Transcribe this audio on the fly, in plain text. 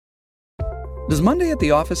Does Monday at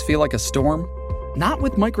the office feel like a storm? Not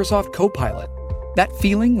with Microsoft Copilot. That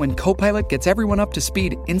feeling when Copilot gets everyone up to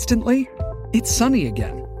speed instantly? It's sunny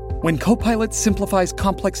again. When Copilot simplifies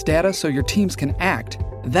complex data so your teams can act,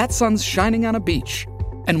 that sun's shining on a beach.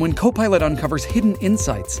 And when Copilot uncovers hidden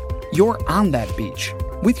insights, you're on that beach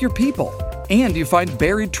with your people, and you find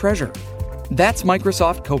buried treasure. That's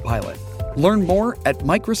Microsoft Copilot. Learn more at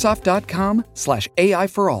Microsoft.com/AI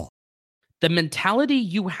for all. The mentality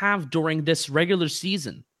you have during this regular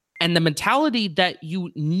season and the mentality that you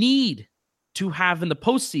need to have in the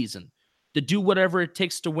postseason to do whatever it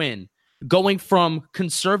takes to win, going from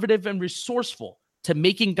conservative and resourceful to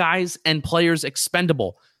making guys and players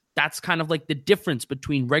expendable. That's kind of like the difference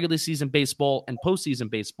between regular season baseball and postseason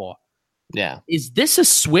baseball. Yeah. Is this a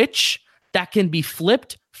switch that can be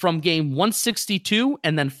flipped from game 162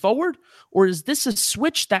 and then forward? Or is this a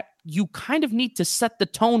switch that you kind of need to set the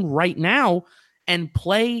tone right now and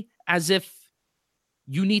play as if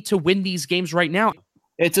you need to win these games right now?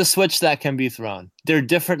 It's a switch that can be thrown. They're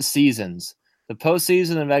different seasons. The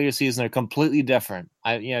postseason and regular season are completely different.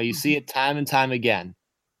 You see it time and time again.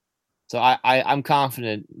 So I'm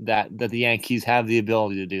confident that the Yankees have the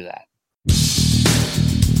ability to do that.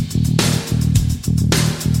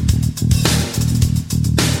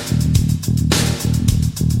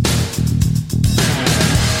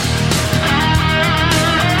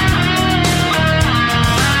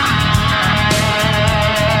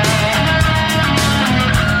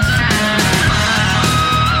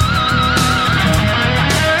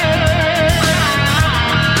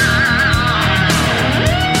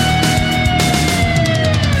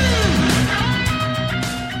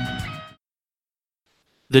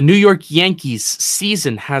 The New York Yankees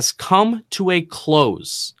season has come to a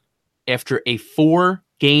close after a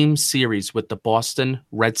 4-game series with the Boston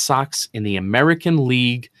Red Sox in the American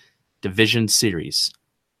League Division Series.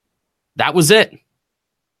 That was it.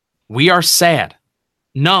 We are sad,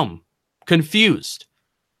 numb, confused,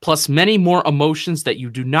 plus many more emotions that you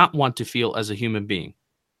do not want to feel as a human being.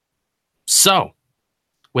 So,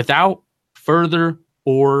 without further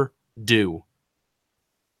ado,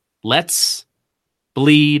 let's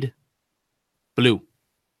bleed blue.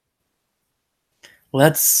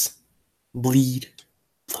 Let's bleed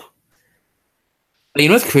blue. You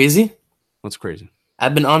know what's crazy? What's crazy?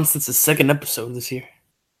 I've been on since the second episode this year.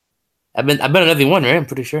 I've been on every one, right? I'm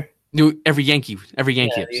pretty sure. Every Yankee episode.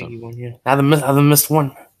 Yankee one, yeah. I haven't missed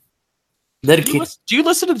one. Dedicated. Do you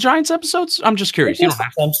listen to the Giants episodes? I'm just curious. Yeah, you don't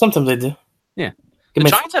have to. sometimes I do. Yeah.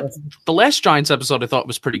 The last Giants episode I thought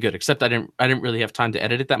was pretty good, except I didn't really have time to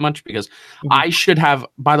edit it that much because I should have.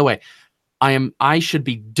 By the way, I should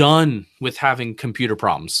be done with having computer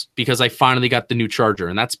problems because I finally got the new charger,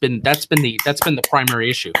 and that's been the primary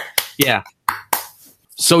issue. Yeah.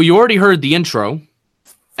 So you already heard the intro,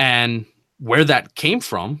 and where that came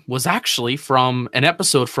from was actually from an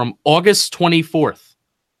episode from August 24th,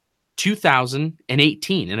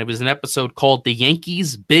 2018, and it was an episode called "The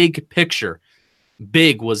Yankees Big Picture."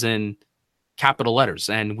 Big was in capital letters,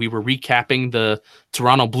 and we were recapping the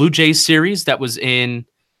Toronto Blue Jays series that was in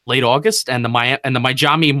late August, and the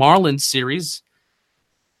Miami Marlins series,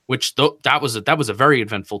 which that was a very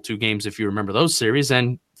eventful 2 games if you remember those series,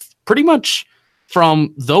 and pretty much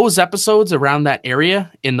from those episodes around that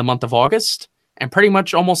area in the month of August, and pretty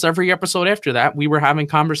much almost every episode after that, we were having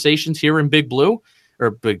conversations here in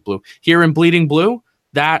here in Bleeding Blue,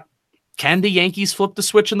 that can the Yankees flip the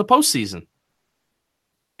switch in the postseason?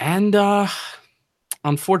 And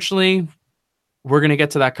unfortunately, we're going to get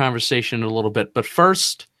to that conversation in a little bit. But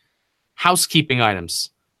first, housekeeping items.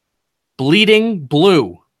 Bleeding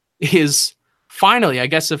Blue is finally, I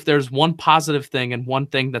guess if there's one positive thing and one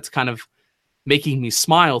thing that's kind of making me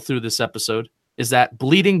smile through this episode, is that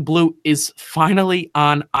Bleeding Blue is finally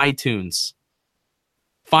on iTunes.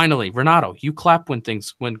 Finally, Renato, you clap when good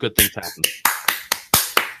things happen.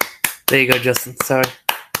 There you go, Justin. Sorry.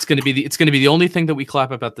 It's going to be the only thing that we clap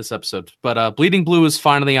about this episode. But Bleeding Blue is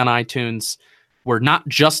finally on iTunes. We're not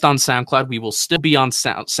just on SoundCloud. We will still be on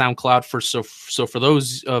SoundCloud so for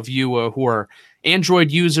those of you who are Android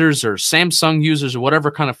users or Samsung users or whatever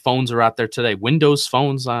kind of phones are out there today, Windows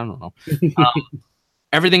phones, I don't know.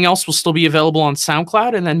 Everything else will still be available on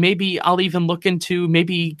SoundCloud, and then maybe I'll even look into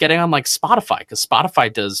maybe getting on like Spotify, because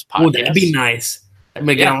Spotify does podcasts. Oh, that'd be nice. I'm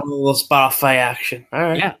gonna get on a little Spotify action. All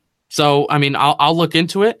right. Yeah. So I mean, I'll look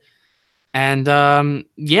into it, and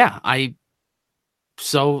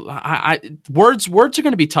words are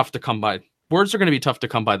going to be tough to come by. Words are going to be tough to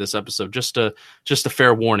come by this episode. Just a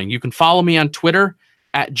fair warning. You can follow me on Twitter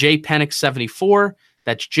at jpenick74.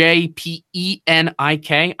 That's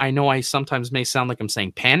JPENIK. I know I sometimes may sound like I'm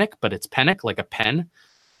saying panic, but it's panic, like a pen.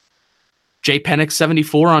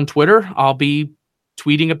 JPenix74 on Twitter. I'll be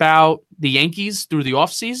tweeting about the Yankees through the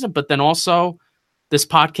offseason, but then also this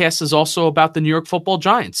podcast is also about the New York Football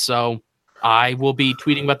Giants. So I will be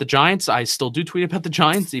tweeting about the Giants. I still do tweet about the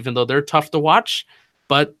Giants, even though they're tough to watch.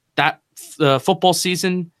 But that football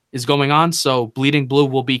season is going on, so Bleeding Blue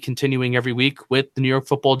will be continuing every week with the New York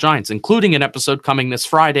Football Giants, including an episode coming this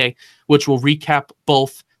Friday, which will recap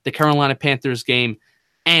both the Carolina Panthers game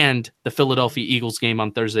and the Philadelphia Eagles game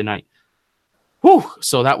on Thursday night. Whew!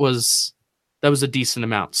 So that was a decent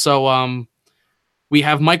amount. So we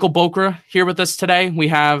have Michael Bokra here with us today. We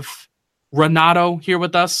have Renato here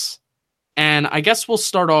with us. And I guess we'll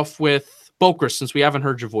start off with Bokra, since we haven't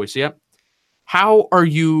heard your voice yet. How are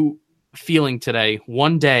you feeling today,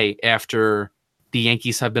 one day after the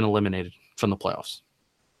Yankees have been eliminated from the playoffs?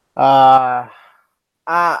 I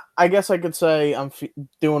guess I could say I'm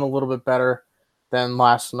doing a little bit better than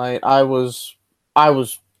last night. I was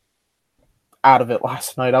out of it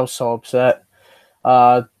last night. I was so upset.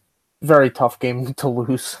 Very tough game to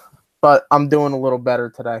lose, but I'm doing a little better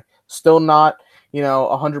today. Still not,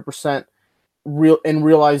 100%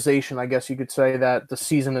 realization, I guess you could say, that the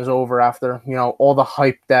season is over after, all the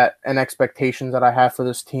hype and expectations that I had for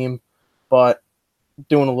this team, but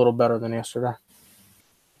doing a little better than yesterday.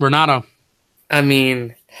 Renato. I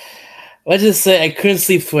mean, let's just say I couldn't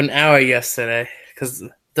sleep for an hour yesterday because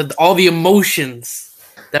all the emotions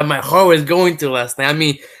that my heart was going through last night. I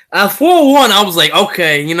mean, at 4-1, I was like,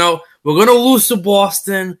 okay, we're going to lose to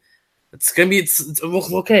Boston. It's going to be, it's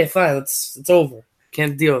okay, fine, it's over.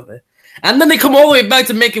 Can't deal with it. And then they come all the way back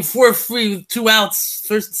to make it 4-3 with 2 outs,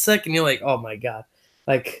 first and second. You're like, oh my God.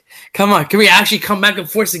 Like, come on, can we actually come back and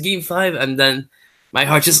force a game 5? And then my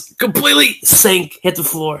heart just completely sank, hit the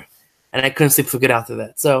floor, and I couldn't sleep for good after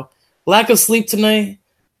that. So, lack of sleep tonight,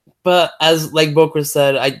 but as like Bokra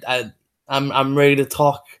said, I'm ready to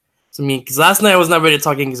talk some Yankees. Last night I was not ready to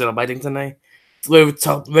talk Yankees at all, but I think tonight ready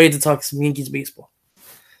to talk some Yankees baseball.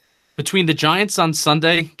 Between the Giants on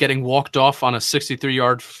Sunday getting walked off on a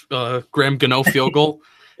 63-yard Graham Gano field goal,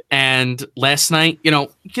 and last night,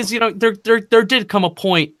 because there did come a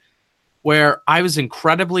point where I was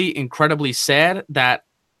incredibly, incredibly sad that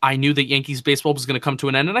I knew that Yankees baseball was going to come to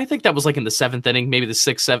an end, and I think that was like in the 7th inning, maybe the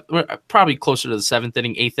 6th, 7th, probably closer to the 7th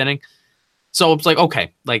inning, 8th inning. So it's like,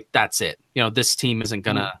 okay, like that's it. This team isn't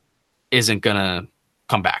gonna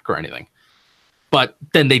come back or anything. But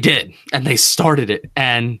then they did, and they started it.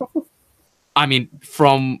 And I mean,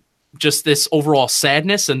 from just this overall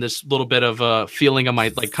sadness and this little bit of a feeling of my,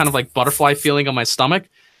 kind of like butterfly feeling on my stomach,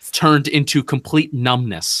 turned into complete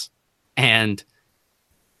numbness. And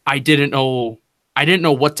I didn't know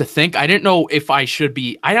what to think. I didn't know if I should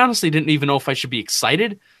be, I honestly didn't even know if I should be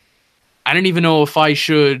excited. I didn't even know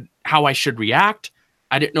how I should react.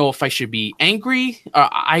 I didn't know if I should be angry.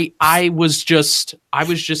 I was just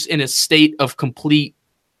in a state of complete,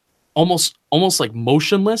 almost like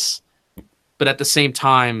motionless, but at the same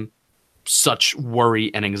time, such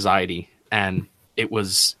worry and anxiety. And it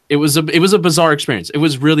was a bizarre experience. It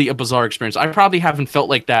was really a bizarre experience. I probably haven't felt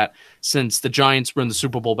like that since the Giants were in the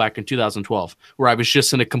Super Bowl back in 2012, where I was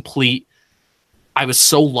just in I was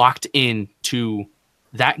so locked in to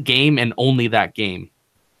that game and only that game.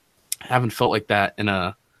 I haven't felt like that in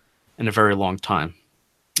a very long time.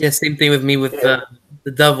 Yeah, same thing with me with the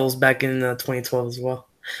Devils back in 2012 as well.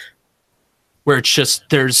 Where it's just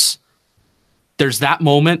there's that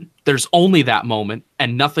moment, there's only that moment,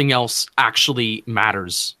 and nothing else actually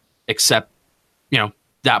matters except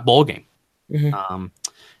that ball game. Mm-hmm.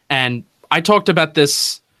 And I talked about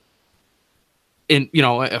this in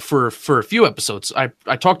for a few episodes.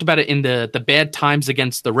 I talked about it in the Bad Times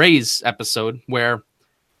Against the Rays episode where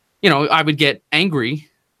I would get angry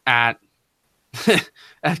at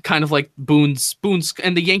at kind of like Boone's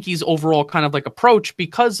and the Yankees overall kind of like approach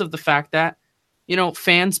because of the fact that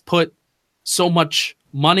fans put so much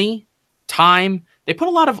money, time, they put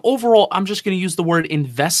a lot of overall, I'm just going to use the word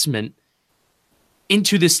investment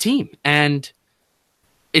into this team. And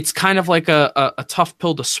it's kind of like a tough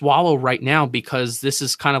pill to swallow right now because this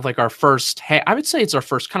is kind of like our first, I would say it's our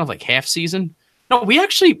first kind of like half season. No, we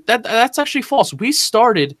actually, that's actually false. We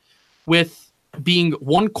started with being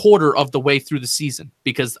 1/4 of the way through the season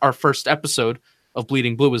because our first episode of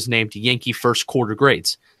Bleeding Blue was named Yankee First Quarter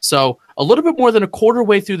Grades. So a little bit more than a quarter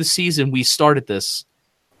way through the season, we started this.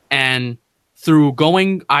 And through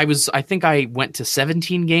going, I think I went to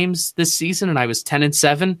 17 games this season and I was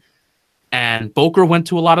 10-7. And Bokra went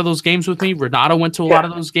to a lot of those games with me. Renato went to a lot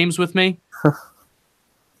of those games with me.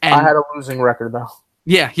 And I had a losing record though.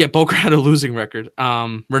 Yeah, Bokra had a losing record.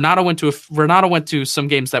 Renato went to some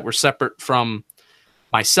games that were separate from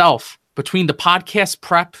myself. Between the podcast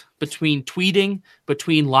prep between tweeting,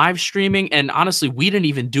 between live streaming, and honestly, we didn't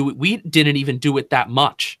even do it. We didn't even do it that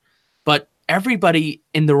much, but everybody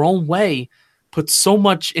in their own way put so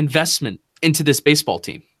much investment into this baseball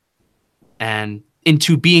team and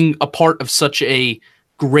into being a part of such a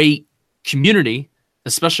great community,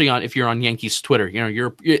 especially if you're on Yankees Twitter. You know,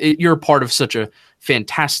 you're a part of such a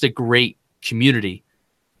fantastic, great community,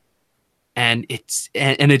 and it's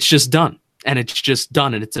just done. And it's just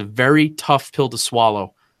done, and it's a very tough pill to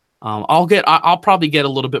swallow. I'll probably get a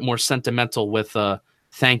little bit more sentimental with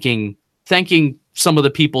thanking some of the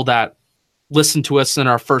people that listened to us in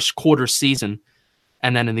our first quarter season,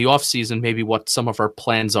 and then in the off season, maybe what some of our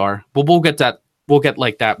plans are. But we'll get that. We'll get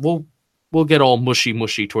like that. We'll get all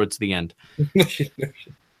mushy towards the end.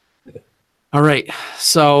 All right.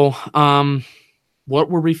 So, what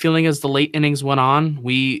were we feeling as the late innings went on?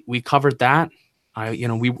 We covered that.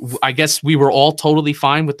 I guess we were all totally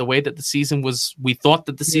fine with the way that the season was. We thought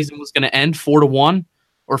that the season was going to end 4-1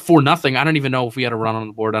 or 4-0. I don't even know if we had a run on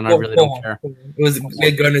the board, and I really don't care. We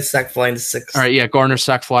had Garner sack fly in the 6th. All right, yeah, Garner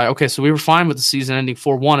sack fly. Okay, so we were fine with the season ending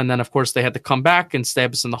 4-1, and then of course they had to come back and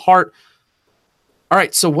stab us in the heart. All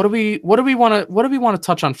right, so what do we want to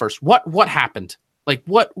touch on first? What happened? Like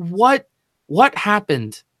what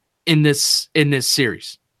happened in this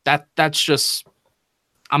series? That's just.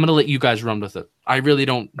 I'm going to let you guys run with it. I really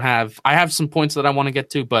don't have... I have some points that I want to get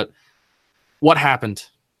to, but what happened?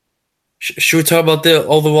 Should we talk about the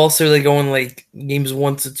overall series, like going like games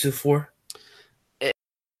 1-4?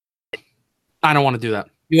 I don't want to do that.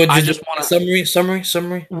 I just want a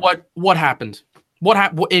summary. What happened? What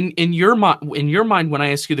happened in your mind? In your mind, when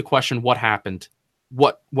I ask you the question, what happened?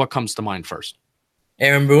 What comes to mind first?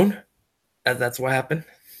 Aaron Boone. That's what happened.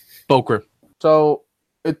 Boker. So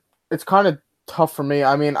it's kind of tough for me.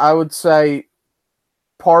 I mean, I would say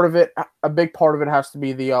a big part of it has to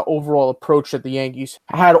be the overall approach that the Yankees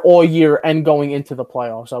had all year and going into the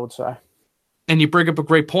playoffs, I would say. And you bring up a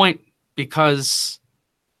great point because,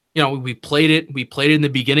 we played it in the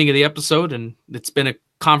beginning of the episode, and it's been a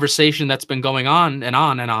conversation that's been going on and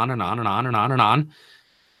on and on and on and on and on and on.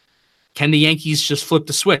 Can the Yankees just flip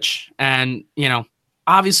the switch? And,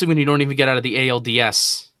 obviously when you don't even get out of the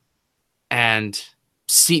ALDS and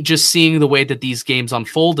seeing the way that these games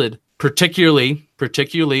unfolded, particularly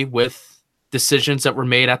with decisions that were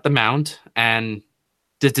made at the mound and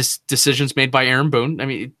the decisions made by Aaron Boone. I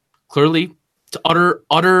mean, clearly,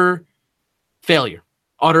 utter failure.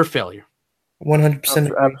 100%.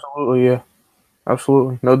 Absolutely, yeah,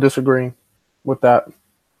 absolutely. No disagreeing with that.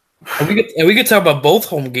 And we could talk about both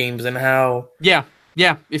home games and how. Yeah.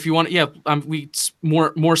 If you want, we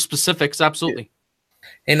more specifics. Absolutely.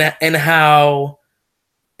 And how.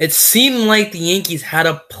 It seemed like the Yankees had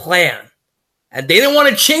a plan, and they didn't want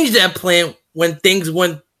to change that plan when things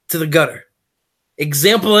went to the gutter.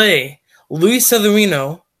 Example A, Luis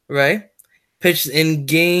Severino, right, pitched in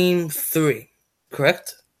Game 3,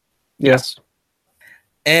 correct? Yes.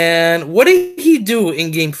 And what did he do in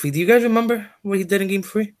Game 3? Do you guys remember what he did in Game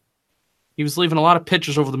 3? He was leaving a lot of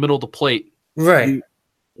pitches over the middle of the plate. Right.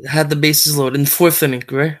 Had the bases loaded in 4th inning,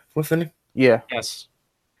 right? 4th inning? Yeah. Yes.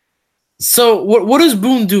 So what does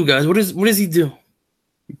Boone do, guys? What does he do?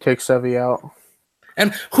 He takes Sevy out.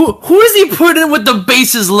 And who does he put in with the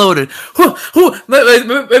bases loaded? Who?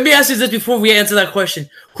 Let me ask you this before we answer that question.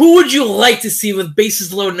 Who would you like to see with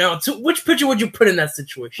bases loaded now? Which pitcher would you put in that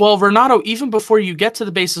situation? Well, Renato, even before you get to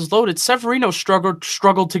the bases loaded, Severino struggled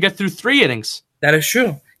to get through 3 innings. That is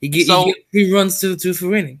true. He runs through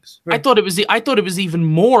 3 innings. Right. I thought it was even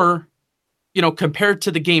more, compared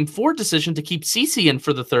to the Game 4 decision to keep CeCe in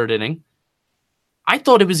for the 3rd inning. I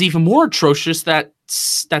thought it was even more atrocious that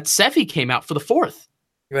Sevy came out for the 4th.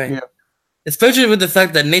 Right. Yeah. Especially with the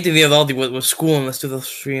fact that Nathan Eovaldi was schooling us to those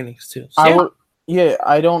 3 innings too. So,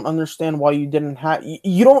 I don't understand why you didn't have.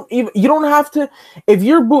 You don't have to. If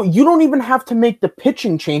you're Boone, you don't even have to make the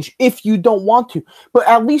pitching change if you don't want to. But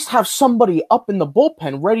at least have somebody up in the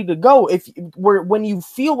bullpen ready to go. When you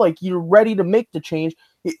feel like you're ready to make the change,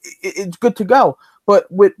 it's good to go. But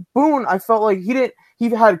with Boone, I felt like he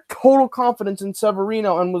had total confidence in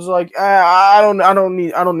Severino and was like, I don't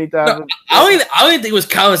need that. No, I don't think it was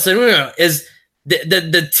confidence. Severino is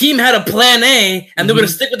the team had a plan A and they're going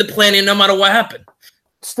to stick with the plan A no matter what happened.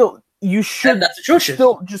 Still, you should that's atrocious.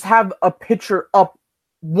 Still just have a pitcher up,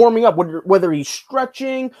 warming up, whether he's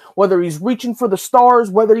stretching, whether he's reaching for the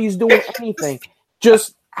stars, whether he's doing anything.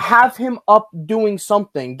 Just have him up doing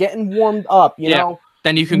something, getting warmed up, you know.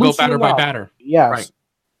 Then you can go batter by batter. Yes. Right.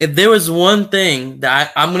 If there was one thing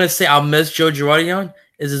that I'm going to say I'll miss Joe Girardi on,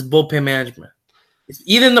 is his bullpen management.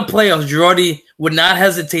 Even in the playoffs, Girardi would not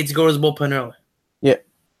hesitate to go to his bullpen early. Yeah.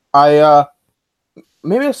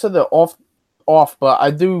 maybe I said that off, but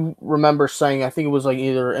I do remember saying, I think it was like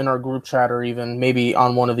either in our group chat or even maybe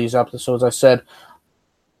on one of these episodes, I said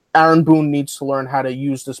Aaron Boone needs to learn how to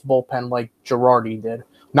use this bullpen like Girardi did.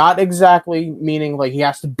 Not exactly meaning like he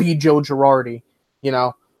has to be Joe Girardi,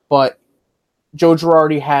 but Joe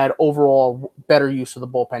Girardi had overall better use of the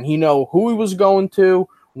bullpen. He knew who he was going to,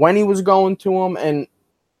 when he was going to him, and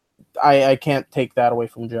I can't take that away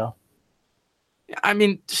from Joe. I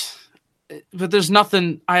mean, but there's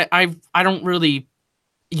nothing. I don't really.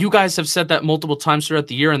 You guys have said that multiple times throughout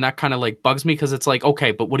the year, and that kind of like bugs me because it's like,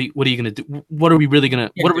 okay, but what are you gonna do? What are we really gonna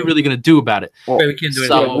do about it? Well, we can't do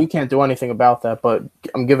anything. We can't do anything about that, but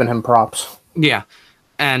I'm giving him props. Yeah,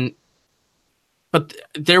 but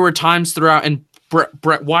there were times throughout, and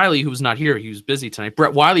Brett Wiley, who was not here, he was busy tonight.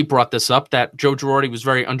 Brett Wiley brought this up that Joe Girardi was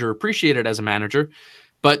very underappreciated as a manager.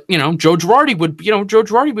 But Joe Girardi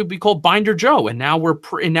would be called Binder Joe, and now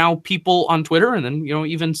now people on Twitter, and then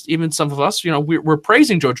even some of us, we're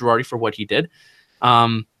praising Joe Girardi for what he did.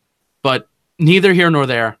 But neither here nor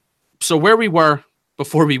there. So where we were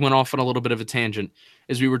before we went off on a little bit of a tangent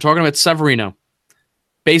is we were talking about Severino,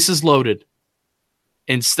 bases loaded.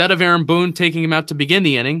 Instead of Aaron Boone taking him out to begin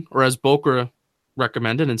the inning, or as Bokra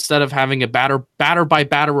recommended, instead of having a batter by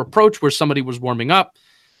batter approach where somebody was warming up,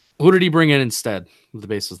 who did he bring in instead with the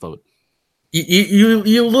bases loaded? You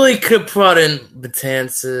really could have brought in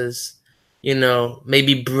Betances,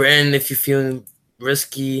 maybe Brennan if you're feeling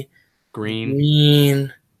risky.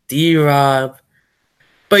 Green, D-Rob.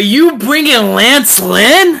 But you bring in Lance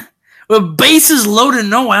Lynn with bases loaded,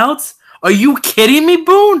 no outs? Are you kidding me,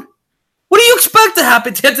 Boone? What do you expect to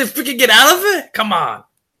happen? To have to freaking get out of it? Come on.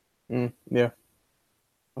 Yeah.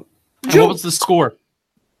 And what was the score?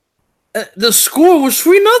 The score was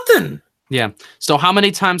 3-0. Yeah. So how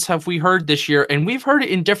many times have we heard this year? And we've heard it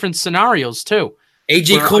in different scenarios too.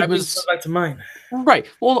 AJ Cole was back to mine. Right.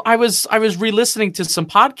 Well, I was re-listening to some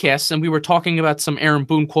podcasts, and we were talking about some Aaron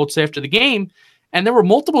Boone quotes after the game, and there were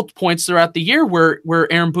multiple points throughout the year where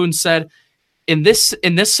Aaron Boone said, in this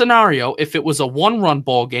scenario, if it was a 1-run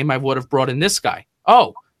ball game, I would have brought in this guy.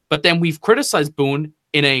 Oh, but then we've criticized Boone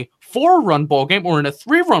in a 4-run ball game or in a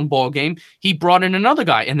 3-run ball game, he brought in another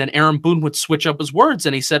guy. And then Aaron Boone would switch up his words,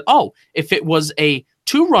 and he said, oh, if it was a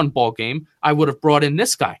 2-run ball game, I would have brought in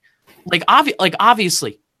this guy.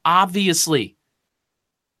 Obviously,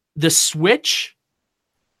 the switch,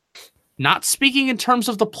 not speaking in terms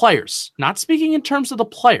of the players,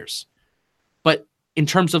 but in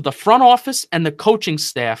terms of the front office and the coaching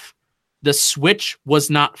staff, the switch was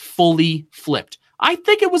not fully flipped. I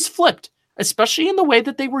think it was flipped, especially in the way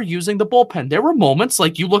that they were using the bullpen. There were moments,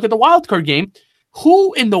 like you look at the wildcard game,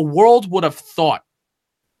 who in the world would have thought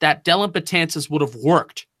that Dellin Betances would have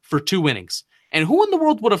worked for 2 innings? And who in the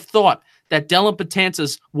world would have thought that Dellin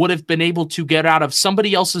Betances would have been able to get out of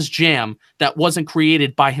somebody else's jam that wasn't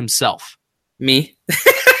created by himself? Me?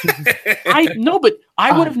 I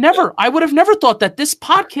would have never thought that this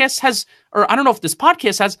podcast has, or I don't know if this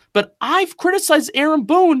podcast has, but I've criticized Aaron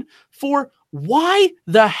Boone for why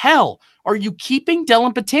the hell are you keeping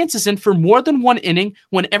Dellin Betances in for more than 1 inning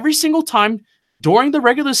when every single time during the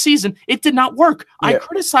regular season it did not work? Yeah. I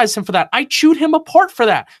criticized him for that. I chewed him apart for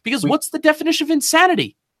that because what's the definition of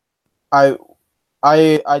insanity? I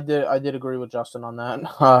did agree with Justin on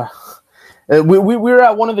that. We were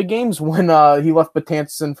at one of the games when he left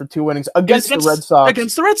Betances in for 2 innings against the Red Sox.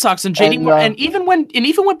 Against the Red Sox and JD Moore, and even when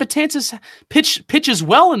Betances pitches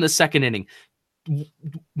well in the second inning,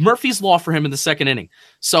 Murphy's Law for him in the second inning.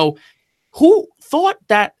 So who thought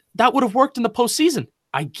that would have worked in the postseason?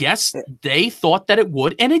 I guess they thought that it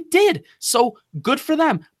would, and it did. So good for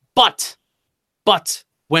them. But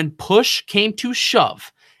when push came to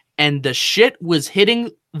shove and the shit was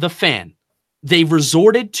hitting the fan, they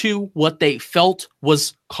resorted to what they felt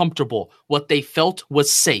was comfortable, what they felt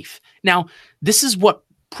was safe. Now, this is what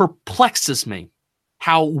perplexes me,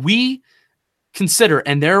 how we consider,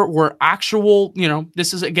 and there were actual,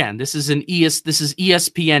 this is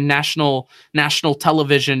ESPN, national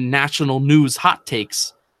television, national news hot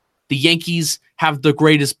takes. The Yankees have the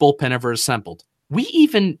greatest bullpen ever assembled.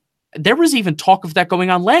 There was even talk of that going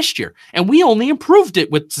on last year, and we only improved it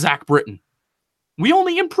with Zach Britton. We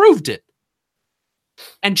only improved it.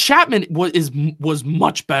 And Chapman was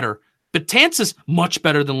much better. Betances much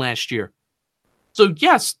better than last year. So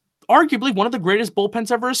yes, arguably one of the greatest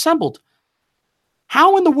bullpens ever assembled.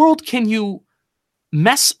 How in the world can you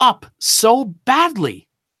mess up so badly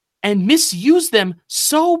and misuse them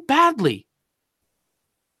so badly?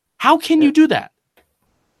 How can you do that?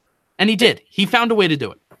 And he did. He found a way to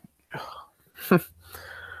do it.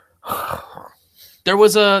 There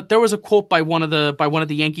was a quote by one of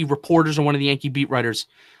the Yankee reporters or one of the Yankee beat writers.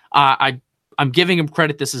 I'm giving him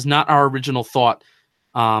credit. This is not our original thought,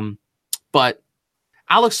 but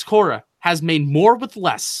Alex Cora has made more with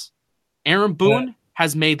less. Aaron Boone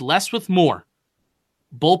has made less with more.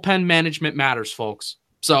 Bullpen management matters, folks.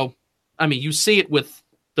 So, I mean, you see it with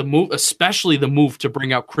the move, especially the move to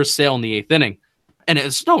bring out Chris Sale in the 8th inning. And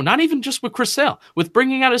it's not even just with Chris Sale, with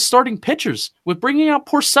bringing out his starting pitchers, with bringing out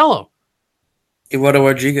Porcello. Eduardo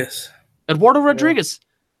Rodriguez.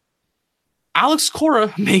 Alex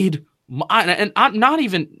Cora made, and not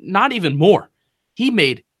even more. He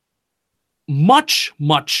made much,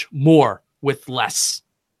 much more with less.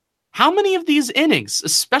 How many of these innings,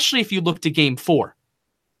 especially if you look to Game 4,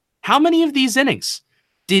 how many of these innings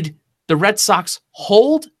did the Red Sox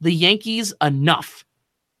hold the Yankees enough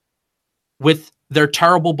with their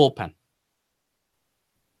terrible bullpen?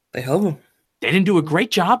 They held them. They didn't do a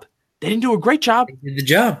great job. They did the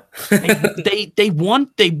job. they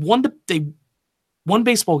won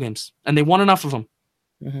baseball games, and they won enough of them.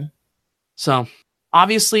 Mm-hmm. So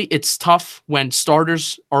obviously it's tough when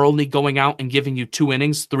starters are only going out and giving you 2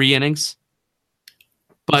 innings, 3 innings.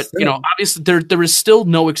 But, obviously there is still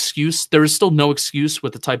no excuse. There is still no excuse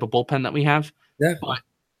with the type of bullpen that we have. Yeah. But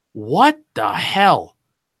what the hell?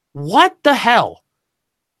 What the hell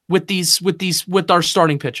with our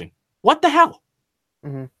starting pitching? What the hell?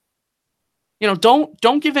 Mm-hmm.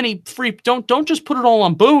 Don't give any free. Don't just put it all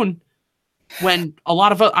on Boone. When a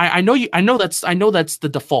lot of I know that's the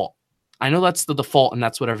default. I know that's the default, and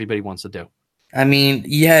that's what everybody wants to do. I mean,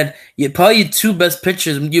 you had probably your 2 best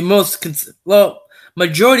pitchers, your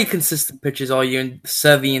majority consistent pitchers all year,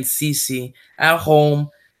 Sevy and CC at home,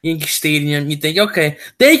 Yankee Stadium. You think, okay,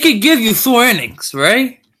 they could give you 4 innings,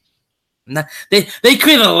 right? Nah, they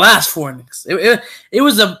couldn't last 4 innings. It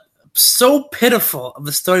was so pitiful of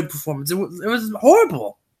the starting performance. It was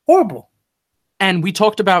horrible. And we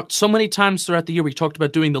talked about so many times throughout the year. We talked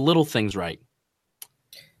about doing the little things right.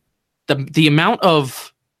 The amount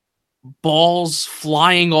of balls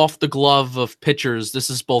flying off the glove of pitchers. This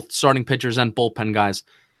is both starting pitchers and bullpen guys.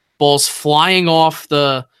 Balls flying off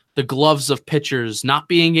the gloves of pitchers, not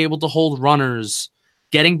being able to hold runners,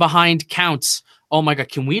 getting behind counts. Oh my God.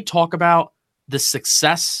 Can we talk about the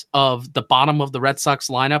success of the bottom of the Red Sox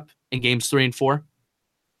lineup in games 3 and 4?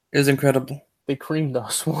 It was incredible. They creamed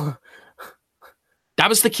us. That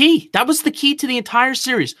was the key. That was the key to the entire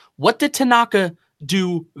series. What did Tanaka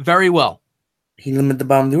do very well? He limited the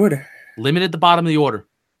bottom of the order.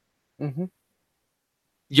 Mm-hmm.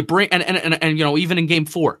 You bring and even in Game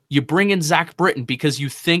 4, you bring in Zach Britton because you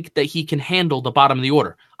think that he can handle the bottom of the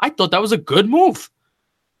order. I thought that was a good move.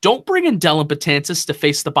 Don't bring in Dellin Betances to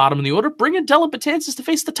face the bottom of the order. Bring in Dellin Betances to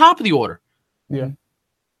face the top of the order. Yeah.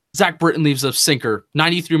 Zach Britton leaves a sinker,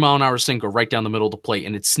 93-mile-an-hour sinker right down the middle of the plate,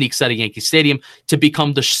 and it sneaks out of Yankee Stadium to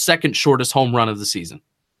become the second shortest home run of the season.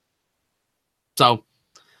 So,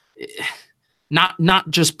 not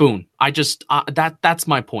just Boone. That's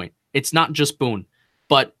my point. It's not just Boone,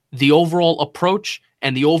 but the overall approach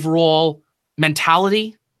and the overall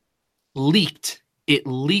mentality leaked. It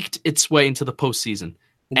leaked its way into the postseason,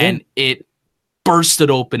 and it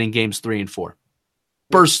bursted open in games 3 and 4.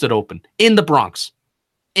 Bursted open in the Bronx.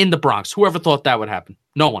 Whoever thought that would happen?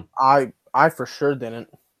 No one. I for sure didn't.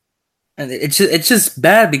 And it's just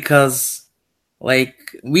bad because,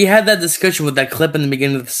 we had that discussion with that clip in the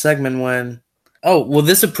beginning of the segment when, will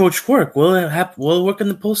this approach work? Will it work in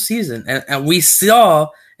the postseason? And we saw,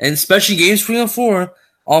 and especially games 3 and 4,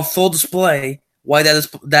 on full display, why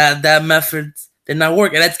that method did not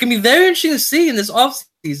work. And it's going to be very interesting to see in this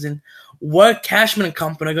offseason what Cashman and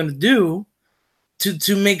company are going to do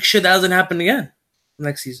to make sure that doesn't happen again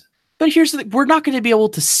next season. But here's the thing. We're not going to be able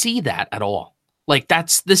to see that at all.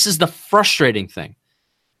 This is the frustrating thing.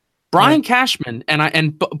 Brian Cashman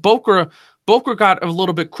and Boker got a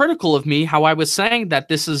little bit critical of me, how I was saying that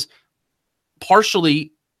this is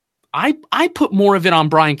partially, I put more of it on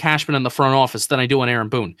Brian Cashman in the front office than I do on Aaron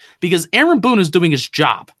Boone, because Aaron Boone is doing his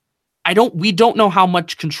job. We don't know how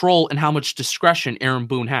much control and how much discretion Aaron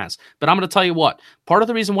Boone has. But I'm going to tell you what, part of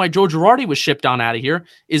the reason why Joe Girardi was shipped on out of here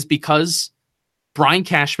is because Brian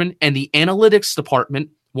Cashman and the analytics department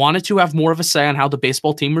wanted to have more of a say on how the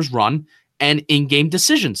baseball team was run and in-game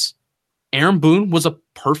decisions. Aaron Boone was a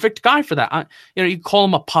perfect guy for that. You can call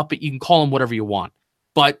him a puppet, you can call him whatever you want.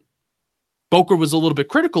 But Boker was a little bit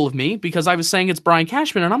critical of me because I was saying it's Brian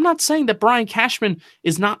Cashman, and I'm not saying that Brian Cashman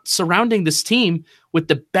is not surrounding this team with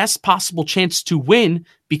the best possible chance to win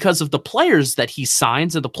because of the players that he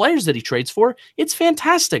signs and the players that he trades for. It's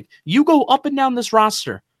fantastic. You go up and down this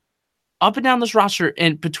roster. up and down this roster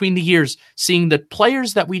and between the years, seeing the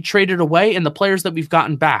players that we traded away and the players that we've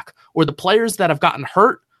gotten back, or the players that have gotten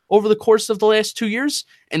hurt over the course of the last 2 years,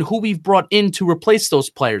 and who we've brought in to replace those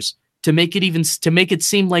players to make it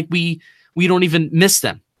seem like we don't even miss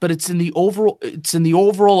them. But it's in the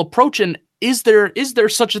overall approach. And is there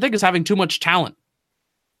such a thing as having too much talent?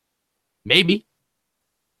 Maybe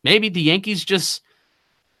the Yankees just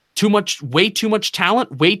way too much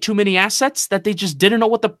talent, way too many assets that they just didn't know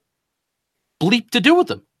what the bleep to do with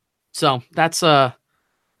them. So that's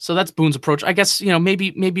Boone's approach. I guess,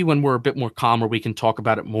 maybe when we're a bit more calmer, we can talk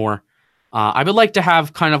about it more. I would like to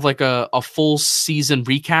have kind of like a full season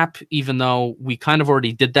recap, even though we kind of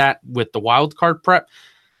already did that with the wild card prep.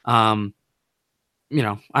 I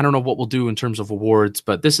don't know what we'll do in terms of awards,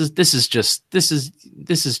 but this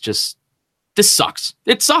sucks.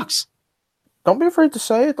 It sucks. Don't be afraid to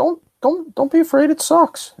say it. Don't be afraid. It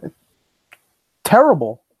sucks.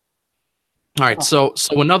 Terrible. All right. So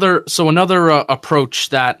another approach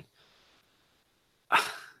that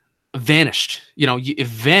vanished. It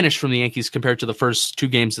vanished from the Yankees compared to the first 2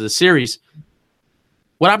 games of the series.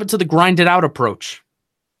 What happened to the grinded out approach?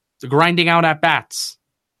 The grinding out at bats.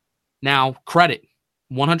 Now, credit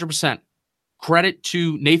 100%. Credit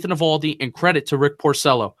to Nathan Eovaldi and credit to Rick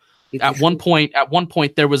Porcello. At one point,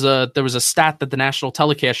 there was a stat that the national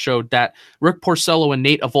telecast showed that Rick Porcello and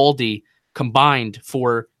Nate Eovaldi combined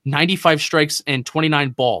for 95 strikes and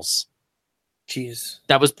 29 balls. Jeez.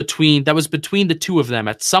 That was between the two of them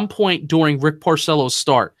at some point during Rick Porcello's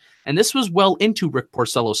start. And this was well into Rick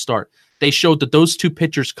Porcello's start. They showed that those 2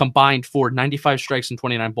 pitchers combined for 95 strikes and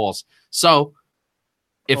 29 balls. So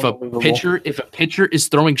if a pitcher is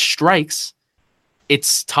throwing strikes,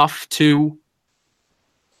 it's tough to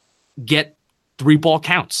get 3-ball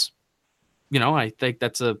counts. I think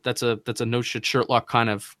that's a no shit Sherlock kind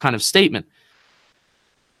of statement.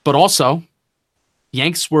 But also,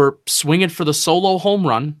 Yanks were swinging for the solo home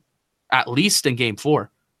run, at least in Game 4.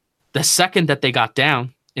 The second that they got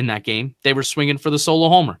down in that game, they were swinging for the solo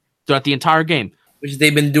homer throughout the entire game, which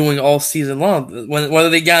they've been doing all season long. Whether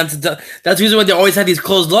they got into that's the reason why they always had these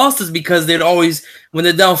close losses, because they'd always, when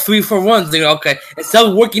they're down 3-4 runs, they go, okay, instead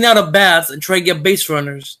of working out of bats and try to get base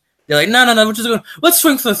runners, they're like, no, we're just going. Let's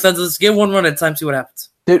swing for the fences. Let's get 1 run at a time. See what happens.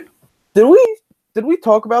 Did we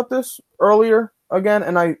talk about this earlier again?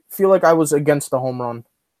 And I feel like I was against the home run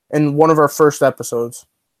in one of our first episodes.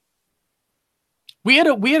 We had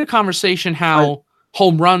a conversation how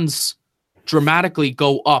home runs dramatically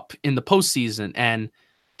go up in the postseason, and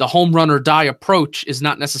the home run or die approach is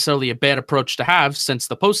not necessarily a bad approach to have, since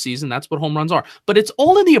the postseason, that's what home runs are. But it's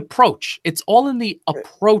all in the approach. It's all in the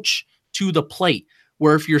approach to the plate,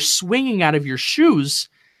 where if you're swinging out of your shoes,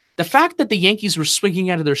 the fact that the Yankees were swinging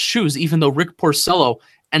out of their shoes, even though Rick Porcello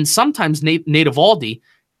and sometimes Nate Eovaldi,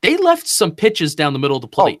 they left some pitches down the middle of the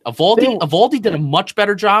plate. Eovaldi did a much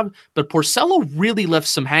better job, but Porcello really left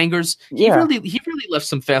some hangers. He really left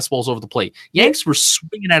some fastballs over the plate. Yanks were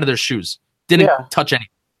swinging out of their shoes. Didn't touch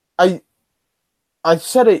anything. I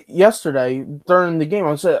said it yesterday during the game.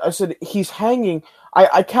 I said he's hanging.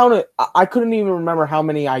 I counted. I couldn't even remember how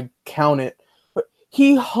many I counted, but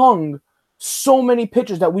he hung so many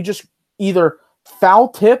pitches that we just either foul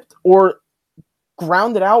tipped or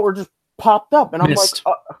grounded out or just popped up, and missed.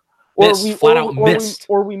 I'm like,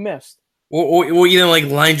 or we missed, or even like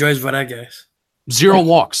line drives by that guys. 0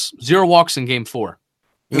 walks in Game 4.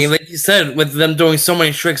 I mean, like you said, with them doing so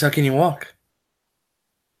many strikes, how can you walk?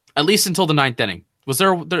 At least until the 9th inning. Was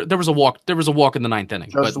there was a walk? There was a walk in the 9th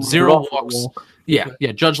inning, Judge but 0 walks. Yeah.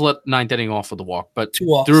 Judge let 9th inning off with the walk, but 2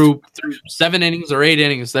 walks. Through 7 innings or 8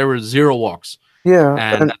 innings, there were 0 walks. Yeah,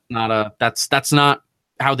 and that's not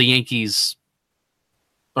how the Yankees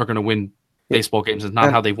are going to win baseball games. It's not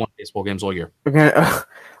how they've won baseball games all year.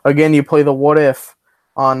 Again, you play the what if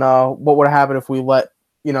on what would happen if we let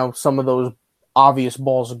some of those obvious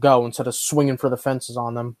balls go instead of swinging for the fences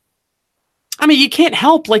on them. I mean, you can't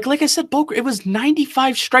help like I said, Boker. It was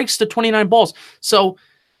 95 strikes to 29 balls. So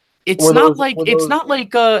it's not like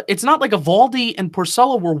Eovaldi and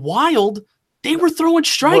Porcello were wild. They were throwing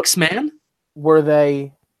strikes, man. Were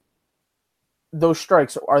they? Those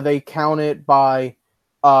strikes, are they counted by?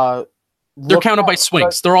 They're counted by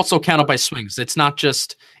swings. They're also counted by swings. It's not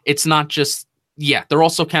just. Yeah, they're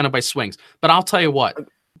also counted by swings. But I'll tell you what,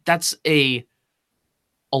 that's a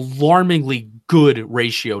alarmingly good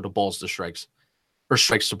ratio to balls to strikes, or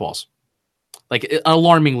strikes to balls. Like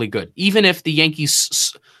alarmingly good. Even if the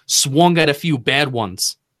Yankees swung at a few bad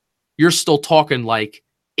ones, you're still talking like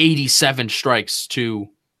 87 strikes to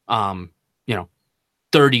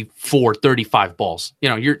 34, 35 balls.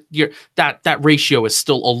 You're that ratio is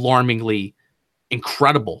still alarmingly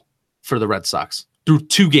incredible for the Red Sox through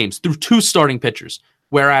 2 games, through 2 starting pitchers,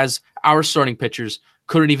 whereas our starting pitchers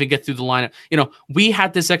couldn't even get through the lineup. We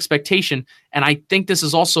had this expectation, and I think this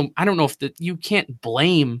is also, I don't know if you can't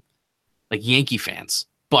blame like Yankee fans,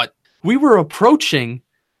 but we were approaching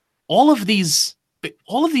all of these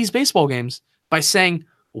baseball games by saying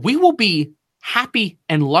we will be happy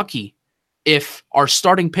and lucky if our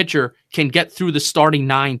starting pitcher can get through the starting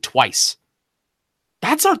 9 twice.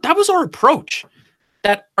 That was our approach.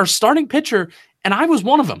 That our starting pitcher, and I was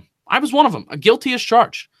one of them. Guilty as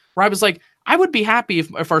charged. Where I was like, I would be happy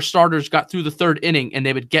if our starters got through the 3rd inning and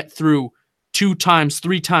they would get through 2 times,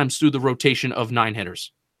 3 times through the rotation of 9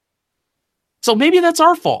 hitters. So maybe that's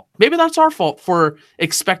our fault. Maybe that's our fault for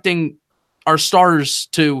expecting our starters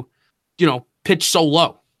to, pitch so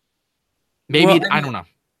low. Maybe, I don't know.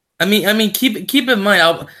 I mean, keep in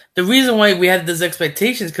mind, the reason why we had this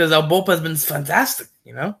expectation is because our bullpen has been fantastic,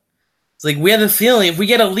 It's like we have a feeling if we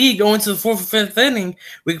get a lead going to the 4th or 5th inning,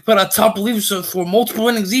 we can put our top relievers for multiple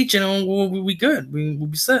innings each, and we'll be good. We'll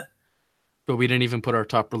be set. But we didn't even put our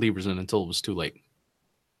top relievers in until it was too late.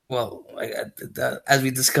 Well, as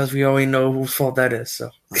we discussed, we already know whose fault that is.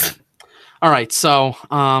 So, all right. So,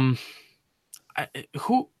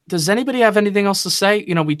 who does anybody have anything else to say?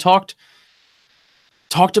 We talked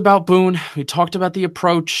about Boone. We talked about the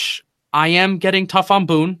approach. I am getting tough on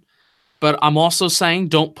Boone, but I'm also saying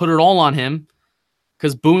don't put it all on him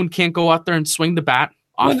because Boone can't go out there and swing the bat.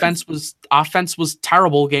 Offense was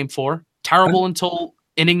terrible game 4, terrible until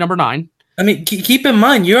inning number 9. I mean, keep in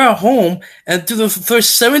mind you're at home, and through the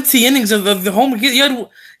first 70 innings of the home, you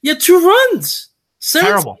had 2 runs.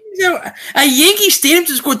 Terrible. At Yankee Stadium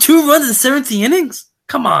to score 2 runs in 70 innings.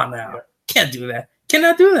 Come on now, can't do that.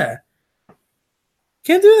 Cannot do that.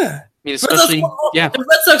 Can't do that. I mean, especially, the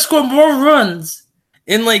Red Sox scored more runs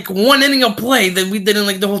in like 1 inning of play than we did in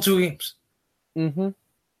like the whole 2 games. Mm-hmm.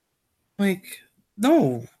 Like,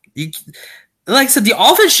 no. Like I said, the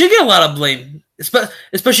offense should get a lot of blame,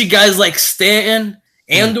 especially guys like Stanton,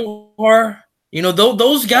 Andor.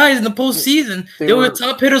 Those guys in the postseason, they were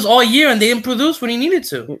top hitters all year, and they didn't produce when he needed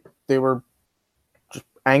to. They were just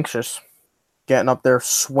anxious, getting up there,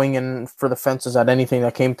 swinging for the fences at anything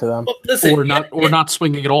that came to them. Listen, or not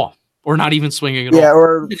swinging at all, or not even swinging at all. Yeah,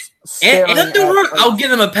 or Andor, I'll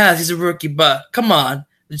give him a pass. He's a rookie, but come on,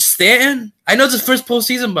 Stanton. I know it's his first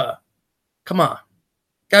postseason, but come on,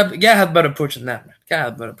 gotta have a better approach than that, man. Gotta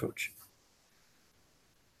have a better approach.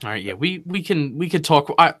 All right, yeah, we could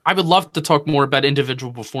talk. I would love to talk more about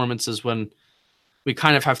individual performances when we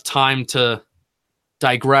kind of have time to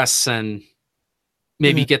digress and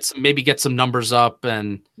maybe get some numbers up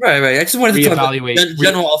and right. I just wanted to reevaluate talk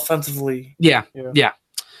general offensively. Yeah.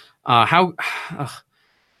 How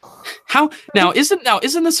now isn't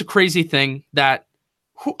this a crazy thing that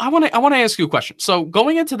I want to ask you a question. So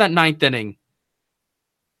going into that 9th inning,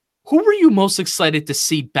 who were you most excited to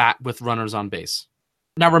see bat with runners on base?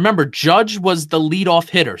 Now, remember, Judge was the leadoff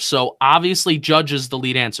hitter, so obviously Judge is the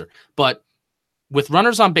lead answer. But with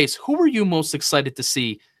runners on base, who were you most excited to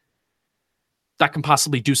see that can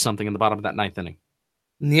possibly do something in the bottom of that 9th inning?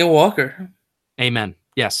 Neil Walker. Amen.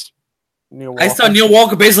 Yes. I saw Neil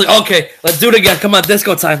Walker basically, okay, let's do it again. Come on,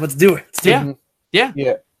 disco time. Let's do it.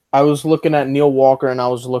 Yeah. I was looking at Neil Walker and I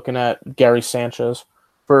was looking at Gary Sanchez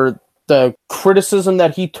for the criticism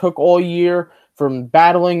that he took all year from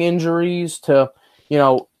battling injuries to,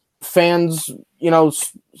 fans,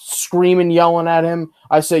 screaming, yelling at him.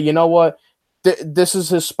 I say, you know what? This is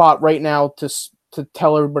his spot right now to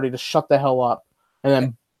tell everybody to shut the hell up. And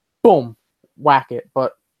then, boom, whack it.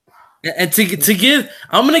 But and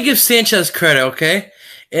I'm gonna give Sanchez credit. Okay,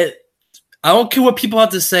 I don't care what people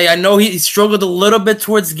have to say. I know he struggled a little bit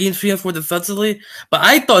towards game 3 and 4 defensively, but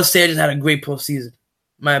I thought Sanchez had a great postseason.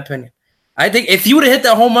 My opinion. I think if he would have hit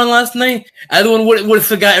that home run last night, everyone would have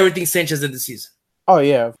forgot everything Sanchez did this season. Oh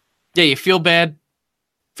yeah. Yeah, you feel bad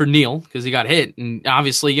for Neil because he got hit, and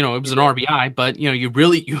obviously, it was an RBI. But you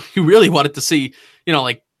really wanted to see,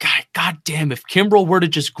 God damn, if Kimbrel were to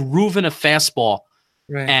just groove in a fastball,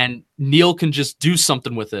 right, and Neil can just do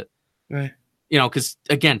something with it, right? Because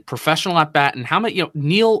again, professional at bat, and how many,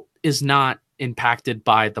 Neil is not impacted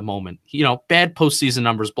by the moment. Bad postseason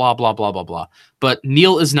numbers, blah blah blah blah blah. But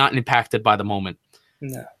Neil is not impacted by the moment.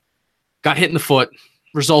 No, got hit in the foot,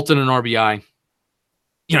 resulted in an RBI.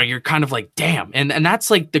 You're kind of like, damn. And that's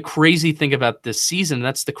like the crazy thing about this season.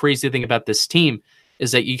 That's the crazy thing about this team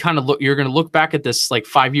is that you're going to look back at this like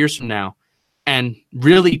 5 years from now and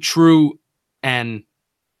really true fans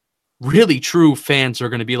are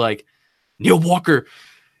going to be like, Neil Walker,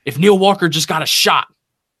 if Neil Walker just got a shot.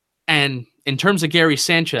 And in terms of Gary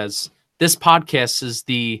Sanchez, this podcast is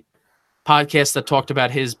the podcast that talked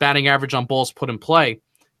about his batting average on balls put in play,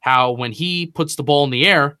 how when he puts the ball in the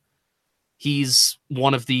air, he's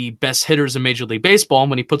one of the best hitters in Major League Baseball. And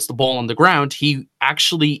when he puts the ball on the ground, he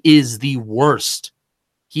actually is the worst.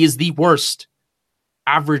 He is the worst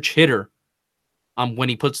average hitter when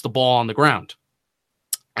he puts the ball on the ground.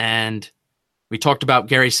 And we talked about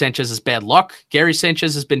Gary Sanchez's bad luck. Gary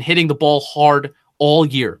Sanchez has been hitting the ball hard all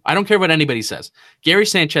year. I don't care what anybody says. Gary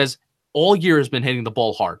Sanchez all year has been hitting the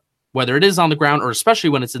ball hard, whether it is on the ground or especially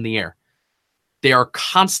when it's in the air. They are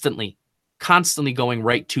constantly going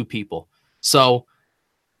right to people. So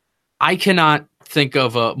I cannot think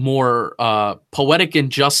of a more poetic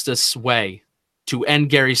injustice way to end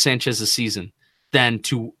Gary Sanchez's season than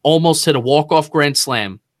to almost hit a walk-off grand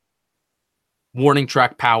slam, warning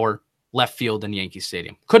track power, left field in Yankee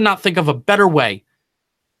Stadium. Could not think of a better way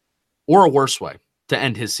or a worse way to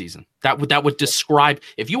end his season. That would describe,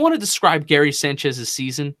 if you want to describe Gary Sanchez's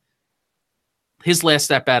season, his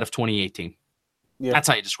last at bat of 2018. Yeah. That's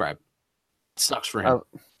how you describe it. It sucks for him.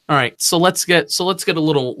 All right, so let's get a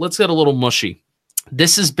little mushy.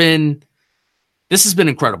 This has been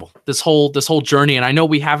incredible. This whole journey, and I know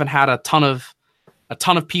we haven't had a ton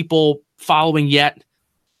of people following yet.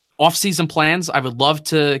 Off-season plans, I would love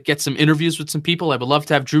to get some interviews with some people. I would love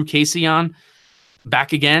to have Drew Casey on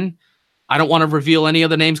back again. I don't want to reveal any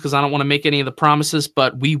of the names because I don't want to make any of the promises,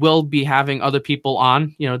 but we will be having other people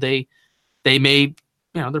on. They may,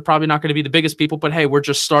 they're probably not going to be the biggest people, but hey, we're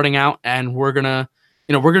just starting out and we're going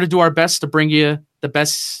to do our best to bring you the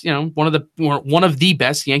best, one of the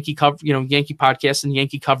best Yankee Yankee podcasts and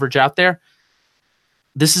Yankee coverage out there.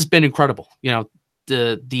 This has been incredible.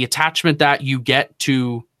 The attachment that you get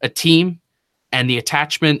to a team and the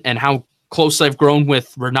attachment and how close I've grown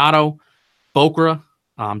with Renato, Bokra,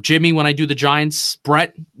 Jimmy when I do the Giants,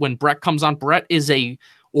 Brett, when Brett comes on. Brett is a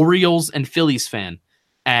Orioles and Phillies fan,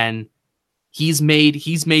 and he's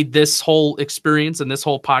made this whole experience and this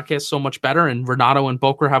whole podcast so much better, and Renato and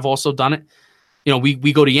Bokra have also done it.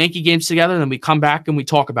 We go to Yankee games together, and then we come back and we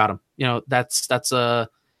talk about them. That's a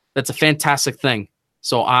fantastic thing.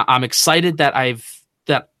 So I'm excited that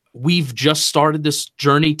we've just started this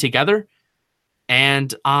journey together,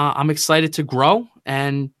 and I'm excited to grow,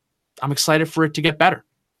 and I'm excited for it to get better.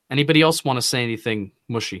 Anybody else want to say anything,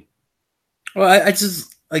 Mushy? Well, I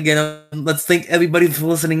just, again, let's thank everybody for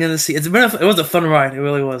listening in to see. It was a fun ride. It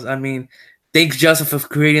really was. I mean, thanks, Justin, for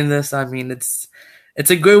creating this. I mean, it's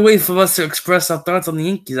a great way for us to express our thoughts on the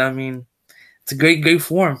Yankees. I mean, it's a great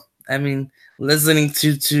form. I mean, listening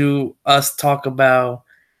to us talk about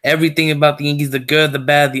everything about the Yankees, the good, the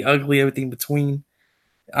bad, the ugly, everything in between.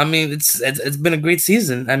 I mean, it's been a great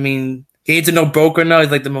season. I mean, getting to know Bokra now,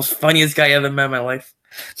 he's like the most funniest guy I ever met in my life.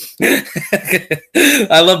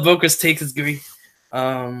 I love Bokra's takes. It's great.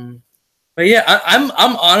 But yeah,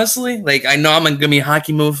 I'm honestly, like, I know I'm gonna be a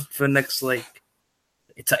hockey move for next, like,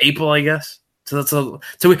 it's April, I guess. So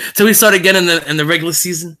till we start again in the regular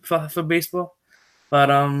season for baseball. But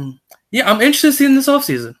yeah, I'm interested to see in this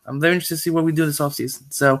offseason. I'm very interested to see what we do this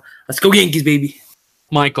offseason. So let's go Yankees, baby.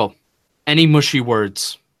 Michael, any mushy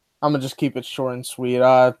words? I'm gonna just keep it short and sweet.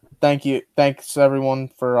 Thanks everyone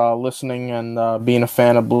for listening and being a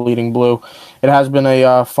fan of Bleeding Blue. It has been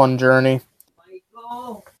a fun journey.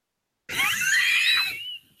 Michael.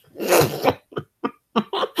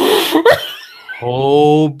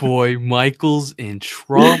 Oh boy, Michael's in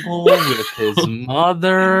trouble with his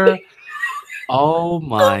mother. Oh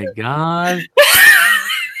my God,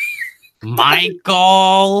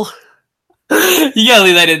 Michael! You gotta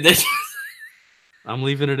leave that in there. I'm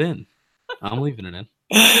leaving it in.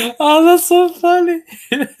 Oh, that's so funny.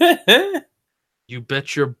 You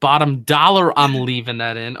bet your bottom dollar I'm leaving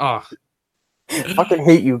that in. Oh, I fucking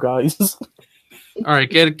hate you guys. All right,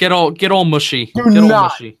 get all mushy.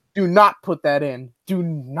 Do not put that in. Do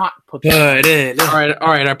not put that in. All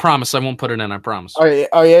right. I promise I won't put it in. I promise. Oh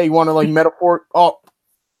yeah. You want to like metaphor? Oh,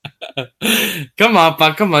 come on,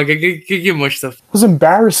 Pop. Come on. Get much stuff. It was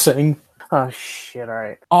embarrassing. Oh shit! All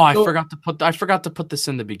right. Oh, I forgot to put this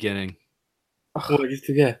in the beginning. Oh, you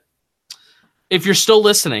forget. If you're still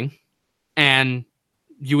listening and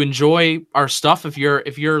you enjoy our stuff, if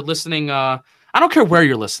you're listening, I don't care where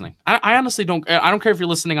you're listening. I honestly don't. I don't care if you're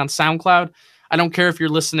listening on SoundCloud. I don't care if you're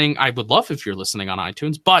listening. I would love if you're listening on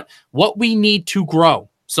iTunes. But what we need to grow.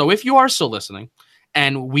 So if you are still listening,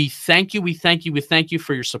 and we thank you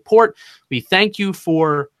for your support. We thank you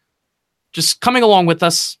for just coming along with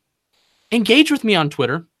us. Engage with me on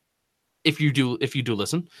Twitter if you do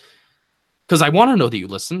listen, because I want to know that you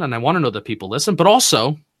listen and I want to know that people listen. But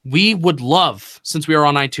also, we would love, since we are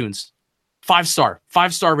on iTunes, 5-star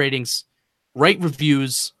ratings, write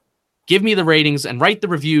reviews, give me the ratings and write the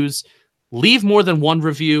reviews. leave more than one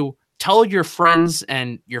review. Tell your friends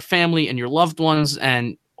and your family and your loved ones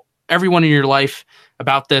and everyone in your life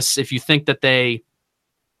about this if you think that they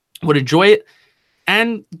would enjoy it.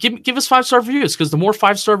 And give us 5-star reviews, because the more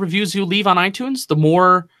 5-star reviews you leave on iTunes, the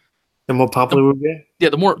more popular we'll get. Yeah,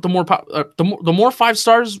 the more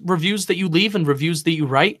 5-stars reviews that you leave and reviews that you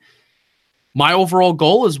write. My overall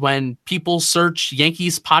goal is when people search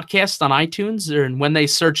Yankees podcast on iTunes, and when they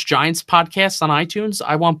search Giants podcast on iTunes,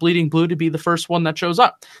 I want Bleeding Blue to be the first one that shows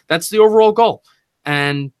up. That's the overall goal.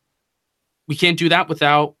 And we can't do that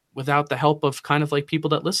without the help of kind of like people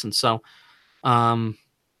that listen. So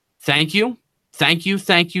thank you. Thank you.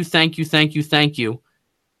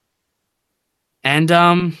 And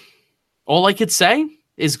all I could say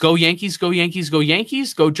is go Yankees, go Yankees, go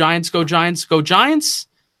Yankees, go Giants, go Giants, go Giants.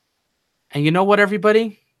 And you know what,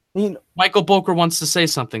 everybody? Michael Boker wants to say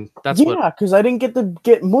something. Because I didn't get to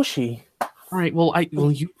get mushy. All right. Well, I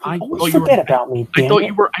always forget about me. I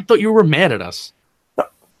thought you were mad at us.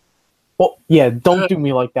 Well, yeah. Don't do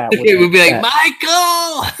me like that. Okay, we'll be like,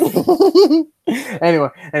 Michael. Anyway.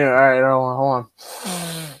 All right. Hold on.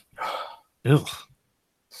 Ugh.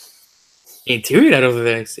 Ain't teary that over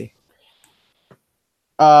there, I see.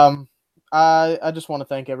 I just want to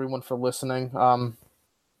thank everyone for listening.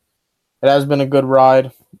 It has been a good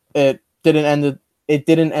ride. It didn't end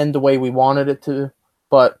the way we wanted it to,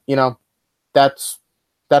 but that's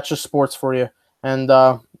just sports for you. And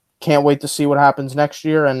can't wait to see what happens next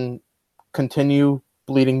year and continue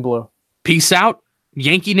bleeding blue. Peace out,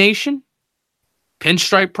 Yankee Nation,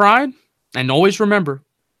 Pinstripe Pride, and always remember,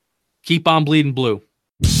 keep on bleeding blue.